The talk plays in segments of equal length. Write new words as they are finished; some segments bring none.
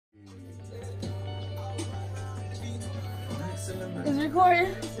It's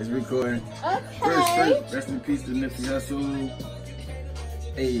recording? It's recording. Okay. First, rest in peace to Nipsey Hussle.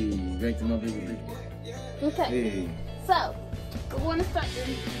 Hey, back to my baby. Okay. Hey. So, we're going to start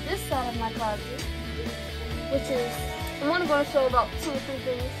in this side of my closet, which is, I'm only going to show about 2 or 3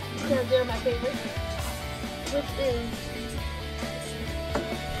 things because they're my favorite, which is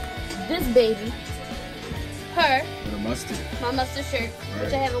this baby, her, With a mustard. my mustard shirt,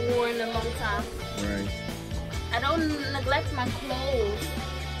 which I haven't worn in a long time. Right. I don't neglect my clothes.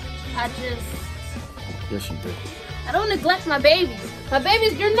 Yes, you do. I don't neglect my babies. My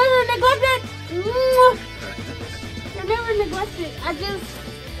babies, you're never neglected. Mwah. You're never neglected. I just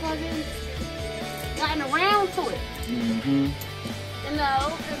haven't gotten around to it. Mm-hmm. You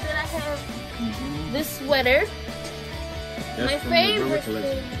know, and then I have this sweater. That's my from favorite the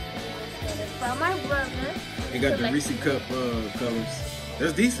thing from my brother. They got the Reese Cup colors.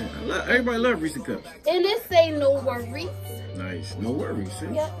 That's decent. Everybody love Reese Cups. And it say no worries. Nice. No worries. See?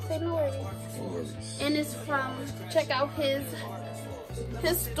 Yep, say no worries. No worries. And it's from, check out his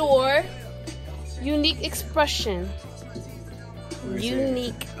store, Unique Expression.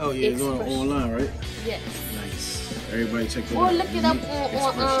 Unique Oh yeah, it's online, right? Yes. Nice. Everybody check it out. Or look it up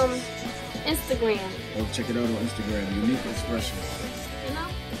on Instagram. Or check it out on Instagram. Unique Expression. You know?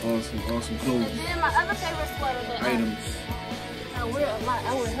 Awesome clothes. And then my other favorite sweater that Items. I wear a lot. I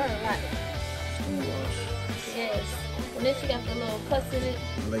wear her a lot. Oh gosh. Yes. And then she got the little cuts in it.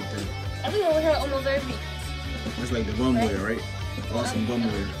 I like that. I think I wear her almost every week. That's like the bum wear, right? Awesome bum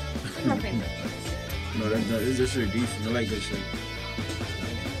wear. That's my favorite. No, this shirt decent. I like that shirt.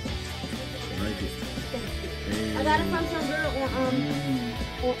 I like it. Hey. I got it from some girl on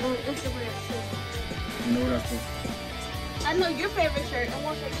Instagram too. You know what that's for? I know your favorite shirt. I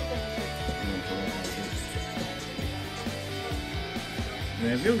want your favorite shirt.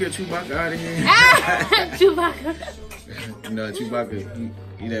 Man, if you don't get Chewbacca out of here. Chewbacca. No, Chewbacca,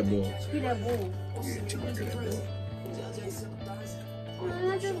 he that boy. He that bull. Yeah, Chewbacca that boy.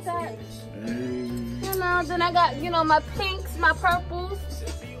 And I just got, Hey. you know, then I got, you know, my pinks, my purples,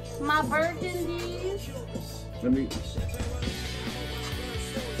 my burgundies. Let me.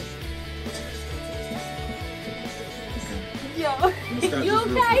 Yo, Stop you this real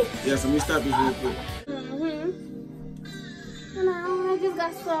okay? quick. Yes, let me stop this real quick. You know, I just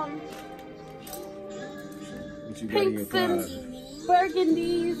got some What you got in your pinks and closet?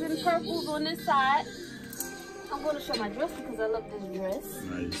 burgundies and purples on this side. I'm going to show my dress because I love this dress.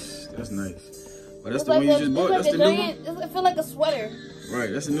 Nice. That's nice. But that's It's the one you just bought. like That's the new one? I feel like a sweater.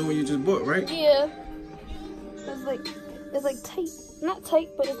 Right, that's the new one you just bought, right? Yeah. It's like tight. Not tight,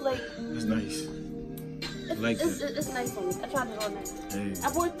 but it's like... That's nice. I like that. It's nice on me. I tried it on there. Hey.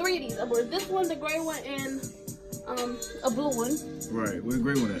 I bought 3 of these. I bought this one, the gray one, and a blue one. Right, where the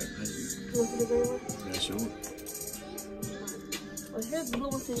gray one at? You want to see the gray one? Yeah, sure. Well, here's the blue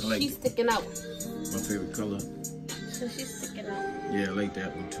one since I like she's it. sticking out. My favorite color. So she's sticking out. Yeah, I like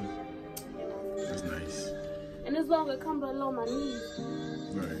that one too. That's nice. And this long, it comes below my knees.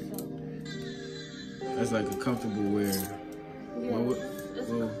 Right. So, That's like a comfortable wear. yeah, it's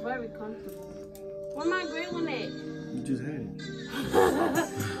well, very comfortable. Where my gray one at? you just had it.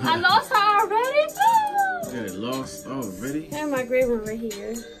 I lost her already? You got it lost already? Here's my gray one right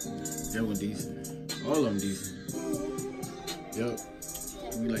here. That one decent. All of them decent. Yup.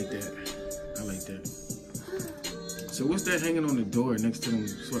 We like that. I like that. So what's that hanging on the door next to them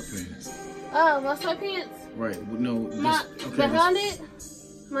sweatpants? Oh, my sweatpants. Right. No. Behind it,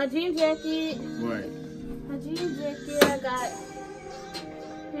 my jean jacket. Right. My jean jacket, I got,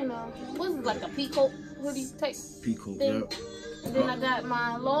 you know, what's it, like a peacoat hoodie type Peacoat. thing. Yep. And then I got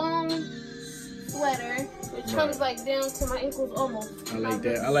my long sweater, which comes like down to my ankles almost. I like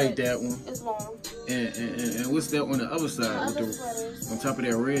that. I like that one. It's long. And what's that on the other side? My other sweaters. On top of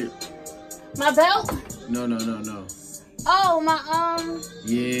that red? My belt? No. Oh, my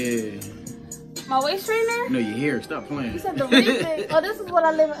Yeah. my waist trainer? No, your hair. Stop playing. You said the reason. Oh, this is what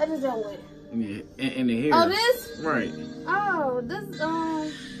I live in Edgerton with. Yeah, and the hair. Oh, this? Right. Oh, this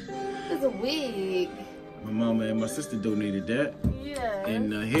is a wig. My mama and my sister donated that. Yeah.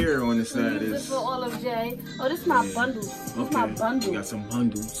 And the hair on the side This is. for all of Jay. Oh, this is my bundles. This is my You bundle. got some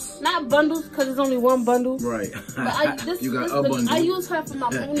bundles. Not bundles, because it's only one bundle. Right. But You got a bundle. I use her for my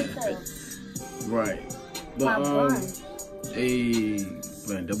ponytail. Right. My But bun. hey,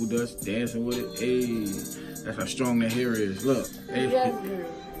 playing double dutch, dancing with it. Hey, that's how strong that hair is. Look. Hey. Yes, girl.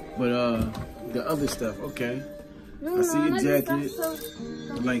 But the other stuff, okay. I see your jacket.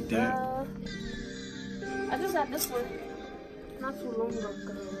 I like that. I just got this one not too long ago.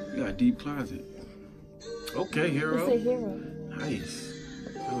 You got a deep closet. Okay, hero. It's a hero. Nice.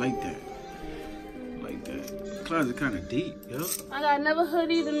 I like that. I like that. closet kind of deep, yo. I got another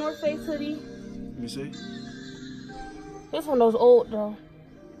hoodie, the North Face hoodie. Let me see. This one was old though.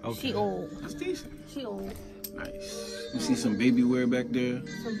 Okay. She old. That's decent. She old. Nice. You see some baby wear back there?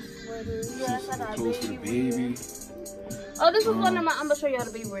 Some sweaters. Yes, I got clothes for the baby. Oh, this is one of my. I'm gonna show y'all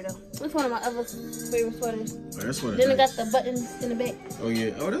the baby wear though. This is one of my other favorite sweaters. Oh, that's what. Then it got the buttons in the back. Oh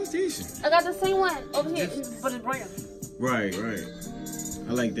yeah. Oh, that's decent. I got the same one over here, but it's brown. Right, right.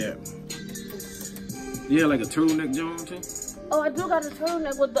 I like that. Yeah, like a turtleneck John too. Oh, I do got a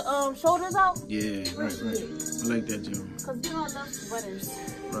turtleneck with the shoulders out. Yeah, right. I like that John. Cause you know I love sweaters.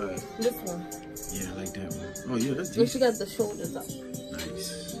 Right. This one. Yeah, I like that one. Oh yeah, that's decent. And she got the shoulders out.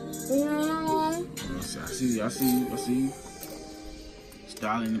 Nice. Yeah. I see.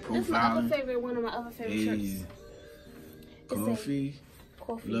 Styling and profiling. This is my other favorite, one of my other favorite shirts. Coffee.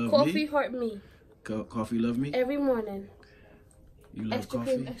 Coffee heart me. Coffee love me? Every morning. You love extra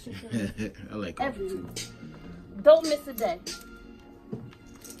coffee? Cream, extra cream. I like coffee too. Don't miss a day.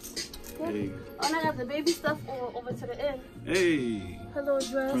 Hey. Oh, and I got the baby stuff over to the end. Hey. Her little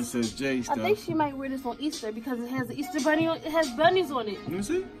dress. Princess J stuff. I think she might wear this on Easter because it has the Easter bunny on it. It has bunnies on it. Let me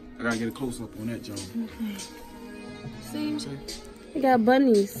see. I gotta get a close up on that, John. Okay. See? It got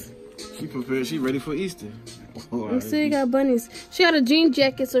bunnies. She prepared. She ready for Easter. Oh, you see, it got bunnies. She got a jean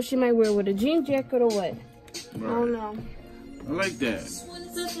jacket, so she might wear it with a jean jacket or what? Right. I don't know. I like that.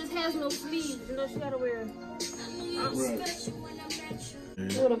 Since it has no sleeves, you know, she gotta wear right.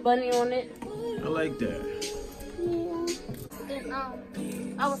 with a bunny on it. I like that. Yeah. And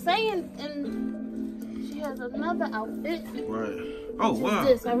I was saying, and she has another outfit. Right. Oh wow.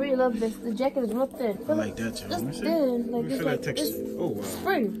 This I really love this. The jacket is real thin. I like that, John. It's thin. Like, feel that texture. Oh wow.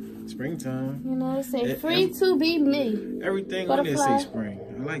 Spring. Springtime. You know, it say free to be me. Everything on there say spring.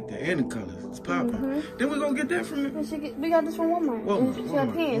 I like that. And the colors. It's popping. Then we gonna get that from the... We got this from Walmart. And she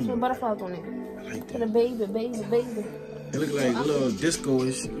got pants with butterflies on it. I like that. And a baby. It look like a little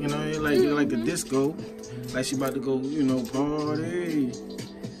disco-ish. You know, it like a disco. Like she about to go, you know, party.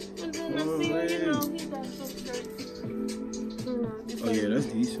 And then let's see, you know, he got some shirts. You know, oh yeah, that's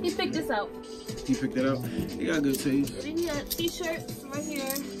decent. He picked this out. He picked it out? He got good taste. And then he got t-shirts right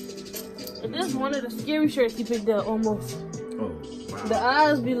here. And this is one of the scary shirts he picked out almost. Oh, wow. The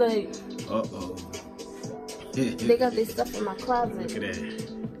eyes be like... Uh-oh. They got their stuff in my closet. Look at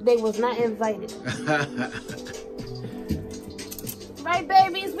that. They was not invited. Right,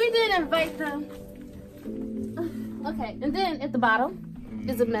 babies? We did invite them. Okay, and then at the bottom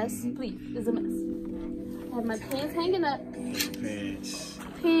is a mess. Please, is a mess. I have my pants hanging up.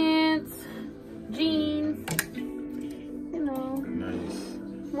 Pants, jeans, you know. Nice.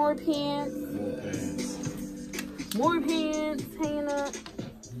 More pants. More pants hanging up.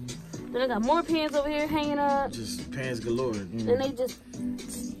 Then I got more pants over here hanging up. Just pants galore. And they just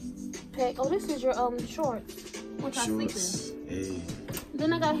pack. Oh, this is your shorts. Which I sleep in. Hey.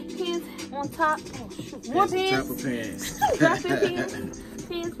 Then I got pants on top. Oh shoot. More pants. Top of pants.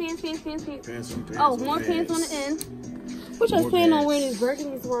 Pants. Oh, more pants on the end. Which I was planning on wearing these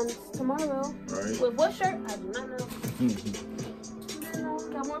burgundy ones tomorrow. Right. With what shirt? I do not know.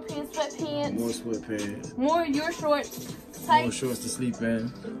 Got more pants, sweatpants. More sweatpants. More your shorts. Tight. More shorts to sleep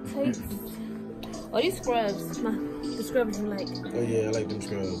in. Tight. Oh, these scrubs. The scrubs you like. Oh yeah, I like them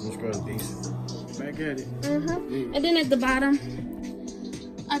scrubs. Them scrubs decent. Back at it. Yeah. And then at the bottom,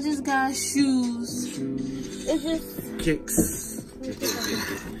 I just got shoes. It's just kicks. It's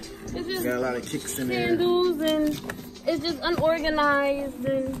just got a lot of kicks in there. Sandals and it's just unorganized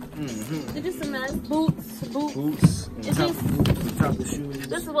and it's just a mess. Boots. It's just top of shoes.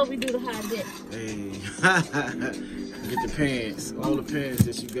 This is what we do to hide it. Hey. Get the pants, all the pants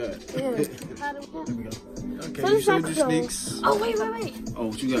that you got. Yeah. Here we go. Okay, so you showed your sneaks. Oh, wait. Oh,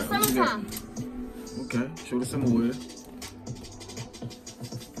 what you got? What you got? Okay, show the summer wear.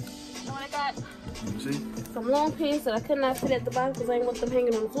 So I got see? some long pants that I could not fit at the bottom because I didn't want them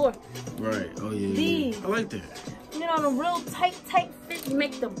hanging on the floor. Right, oh yeah. These. I like that. You know, the real tight fit, you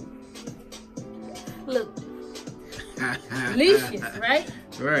make them look delicious, right?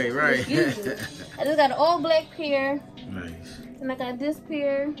 Right. I just got an all black pair. Nice. And I got this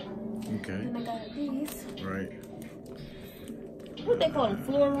pair. Okay. And I got these. Right. What they call them?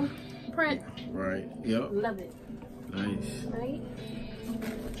 Floral print. Right. Yep. Love it. Nice. Right.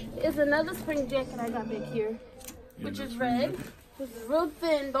 It's another spring jacket I got back here, which is red. It's real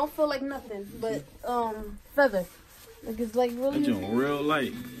thin. Don't feel like nothing, but feather. Like it's like really. That's real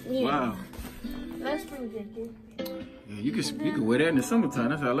light. Yeah. Wow. That's spring jacket. Yeah, you can wear that in the summertime.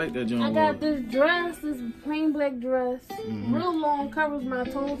 That's how I like that, John. I got this dress, this plain black dress, real long, covers my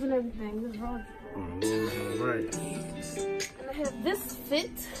toes and everything. This wrong. Oh, right. And I have this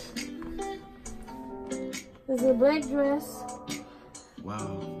fit. It's a black dress.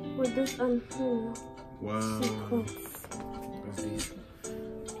 Wow. With this Wow. sequence. That's decent.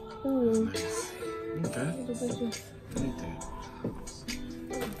 Mm. That's nice. Okay. It's a black dress. I like that.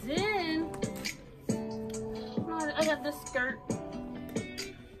 And then I got this skirt.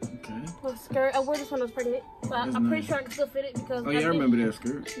 Okay. Well, skirt. I wore this when I was pregnant, but I'm pretty sure I can still fit it because. Oh yeah, I remember that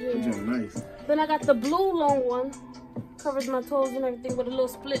skirt. Yeah. That's nice. Then I got the blue long one, covers my toes and everything with a little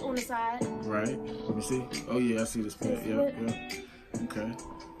split on the side. Right. Let me see. Oh yeah, I see the split. Yeah, yeah. Okay.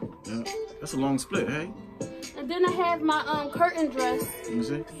 Yeah. That's a long split, hey? And then I have my curtain dress. Let me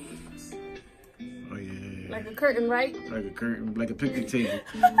see. Oh yeah. Like a curtain, right? Like a curtain, like a picnic table.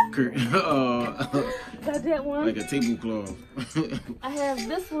 Curtain. Got that one. Like a tablecloth. I have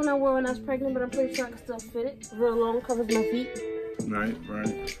this one I wore when I was pregnant, but I'm pretty sure I can still fit it. Real long, covers my feet. Right,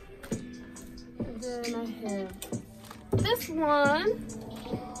 right. And then I have this one,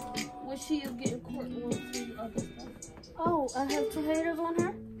 where she is getting caught on some other stuff. Oh, I have 2 haters on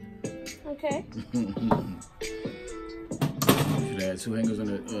her. Okay. Should have had 2 hangers on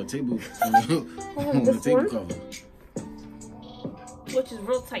the table. On the table one, cover. which is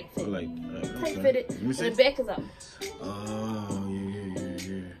real tight fit. Like, Tight fitted. And the back is up. Oh,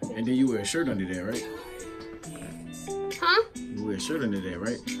 yeah. And then you wear a shirt under there, right? Huh? You wear a shirt under there,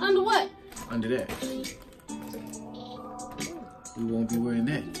 right? Under what? Under that. We won't be wearing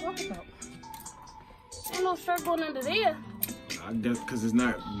that. What about? Ain't no shirt going under there. That's because it's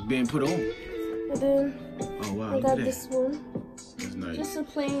not being put on. And then Oh, wow. I got this one. That's nice. Just a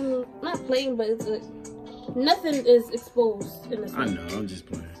plain, not plain, but it's a, nothing is exposed in this I one. know, I'm just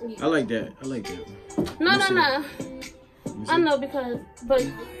playing. Yeah. I like that. I like that. No. I know because, but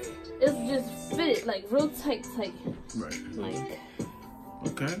it's just fitted, like real tight. Right. Like.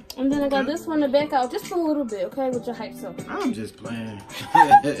 Okay. And then I got this one to back out just a little bit, okay, with your height self. I'm just playing.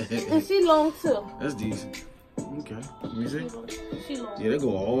 And she long too. That's decent. Okay. Let me see. She long. Yeah, they go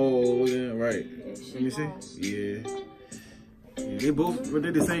all in, right. Yeah, she Let me see. long. Yeah. They both, but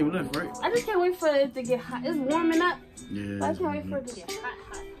they're the same length, right? I just can't wait for it to get hot. It's warming up. Yeah. But I can't wait for it to get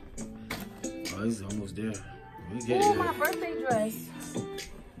hot. Oh, it's almost there. We Oh, get my there. birthday dress.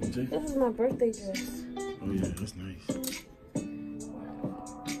 You see? This is my birthday dress. Oh yeah, that's nice.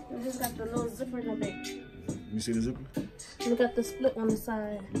 We just got the little zipper in the back. Let me see the zipper. We got the split on the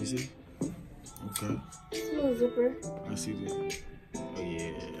side. Let me see. Okay. Little zipper. I see that. Oh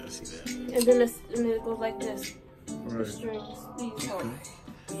yeah, I see that. And then it goes like this. The Right. strings. These are.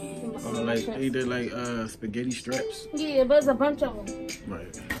 Oh, like either like spaghetti straps. Yeah, but it's a bunch of them.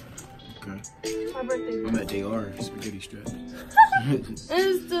 Right. Okay. My birthday I'm dress. at JR spaghetti straps. And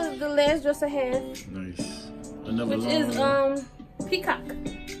it's the last dress I have, Nice. Another which long. is peacock.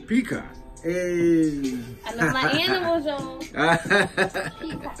 Peacock. Hey. I know my animals, y'all.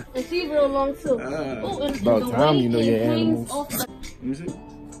 Peacock. And she real long too. Oh, and About the time way you know it your hangs animals. off the- Let me see.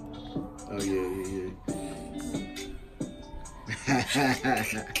 Oh yeah.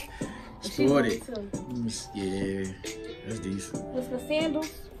 She Sporty. long too. Yeah, that's decent. With the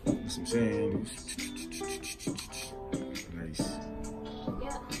sandals. With some sandals. Nice.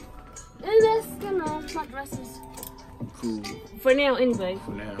 Yeah. And that's, you know, my dresses. Cool. For now, anyway.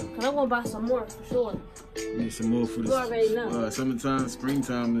 For now. Because I'm going to buy some more for sure. Need some more for You already know. this. Summertime,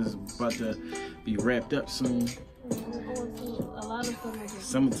 springtime is about to be wrapped up soon. I'm going to a lot of them.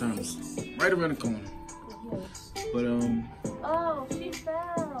 Summertime is right around the corner. But Oh, she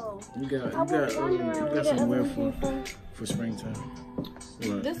fell. you got I some wear for springtime.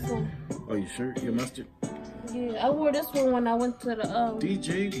 What? This one. Oh, your shirt, your mustard. Yeah, I wore this one when I went to the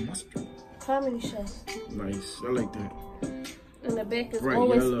DJ mustard. comedy show. Nice, I like that. And the back is Right,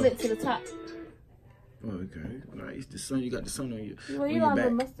 always yellow. split to the top. Oh, okay, nice. The sun, you got the sun on you. Well, on you your know, the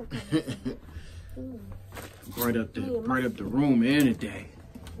back. mustard color. Bright up Yeah, the room and the day.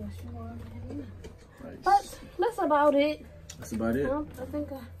 Yes, you are. Nice. But that's about it. That's about it. I think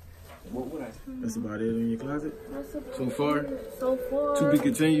That's about it in your closet. that's about So far, it. So far. to be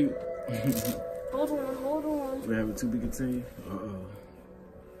continued. Hold on. We have a to be continued.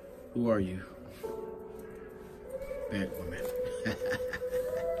 Who are you? Bad woman.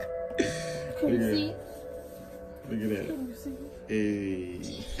 Can you Look at see? Look at that. Can you see? Hey.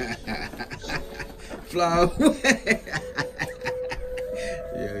 Fly away.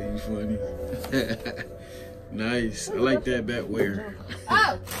 Yeah, you funny. Nice. I like that bat wear.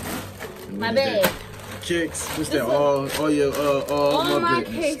 Oh, And my what is bad. that? Kicks. What's that? All your All my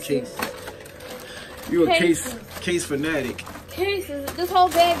goodness. cases. You a Cases. case fanatic. Cases. This whole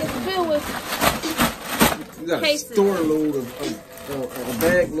bag is filled with You got cases. a store load of a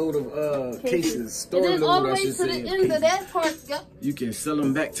bag load of cases. Store And then all load, the I way should to the say. end of that part, yep. You can sell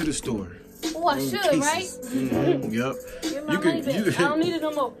them back to the store. Or Oh, I should, cases. right? Mm-hmm. Yep. Get my money back. I don't need it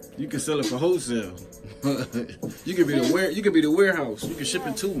no more. You can sell it for wholesale. You could be the warehouse. You can ship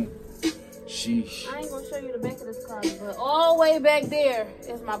it to them. Sheesh. I ain't gonna show you the back of this car, but all the way back there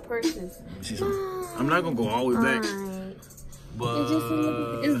is my purses. I'm not gonna go all the way back. Right.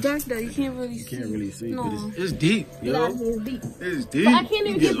 But it's dark though. You can't really see. Can't really see. No. But it's deep, yo. It's deep. It's deep. But I can't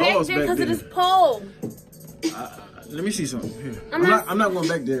even get back there because of this pole. Let me see something. Here. I'm not going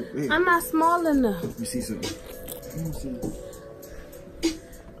back there. Here. I'm not small enough. Let me see something. Let me see.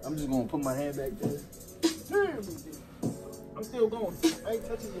 I'm just gonna put my hand back there. I'm still going. I ain't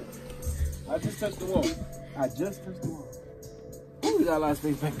touching it. I just touched the wall. Oh, we got a lot of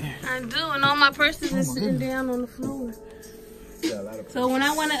space back there. I do, and all my purses is sitting down on the floor. So when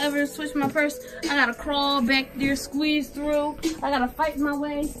I want to ever switch my purse, I gotta crawl back there, squeeze through. I gotta fight my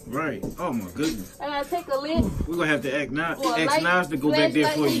way. Right. Oh my goodness. I gotta take a lift. We're gonna have to ask Nas to go flashlight. back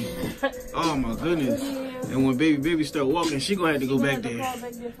there for you. Oh my goodness. Yeah. And when baby start walking, she gonna have to go back there. Crawl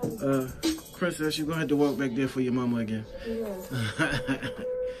back there for me. Princess, you gonna have to walk back there for your mama again. Yeah.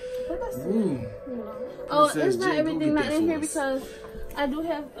 Ooh. Oh, it's not everything not in here because I do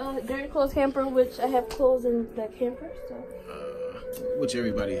have a dirty clothes hamper, which I have clothes in that hamper. So. Which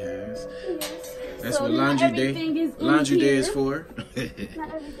everybody has. Yes. That's so what laundry day is for.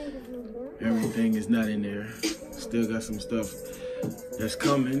 Not everything is in there. Everything is not in there. Still got some stuff that's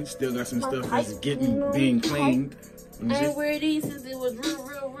coming. Still got some stuff that's being cleaned. I ain't wear these since it was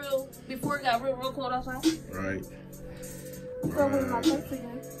real before it got real cold outside. Right. So with my purse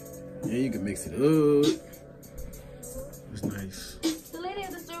again. Yeah, you can mix it up. It's nice. The lady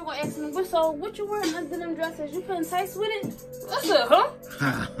at the store gonna ask me, so what you wearing under them dresses? You putting tights with it? I said, huh? I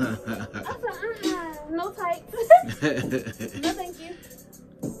said, no tights. No, thank you.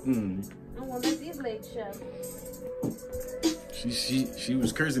 I want to let these legs show. She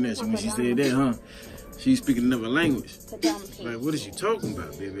was cursing at you when she said that, huh? She's speaking another language. Like, what is you talking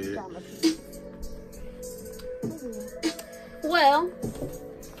about, baby? Well,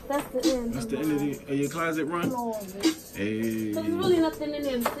 that's the end. That's the end of your closet run? Hey. There's really nothing in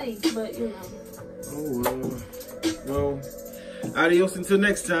there to see, but you know. Oh, well, adios until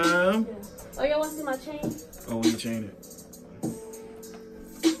next time. Yeah. Oh, y'all want to see my chain? Oh, let me chain it.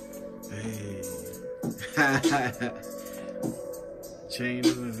 Hey. Chain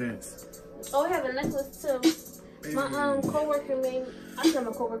of events. Oh, I have a necklace too. Hey. My coworker made. I said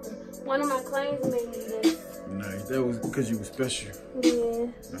my coworker. One of my clients made me this. Nice. That was because you were special. Yeah.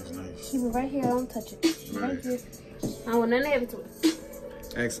 That's nice. Keep it right here. I don't touch it. Right here. I want nothing to happen to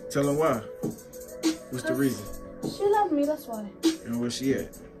it. Tell her why. What's the reason? She loved me. That's why. And where's she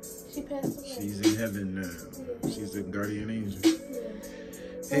at? She passed away. She's in heaven now. Yeah. She's a guardian angel.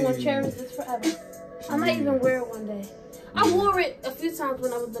 Yeah. I'm gonna cherish this forever. I might even wear it one day. I wore it a few times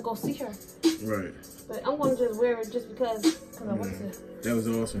when I was to go see her. Right. But I'm gonna just wear it just because I want to. That was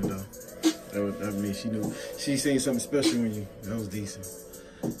awesome though. I mean, she knew. She seen something special in you. That was decent.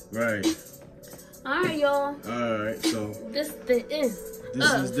 Right. All right, y'all. All right, so. This the end.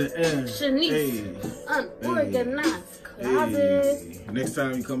 This is the end. Shanice. Unorganized closet. Hey. Next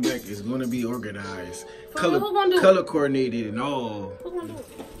time you come back, it's gonna be organized. Who gonna do color coordinated and all. Who gonna do it?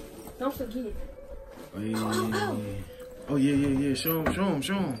 Don't forget. Hey. Oh yeah. Show them.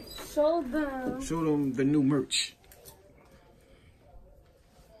 Show them the new merch.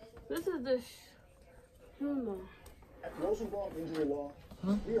 This is the. At those involved in injury law,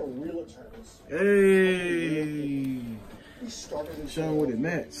 we are real attorneys. Hey. We started in Show them what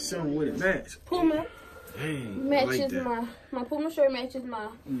it match. Puma. Hey. Matches my Puma shirt matches my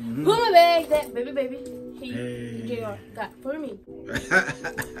Puma bag that baby he got for me.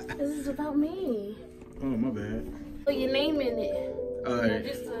 This is about me. Oh my bad. Put your name in it. Alright.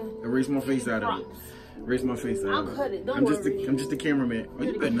 Erase my face out of it. Erase my face out of it. I'll cut it. Don't worry. I'm just a cameraman. Oh,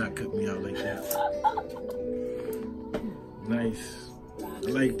 you better not cut me out like that. Nice. I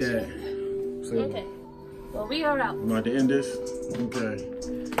like that. So, okay. Well, we are out. I'm about to end this. Okay.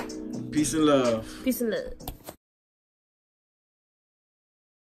 Peace and love. Peace and love.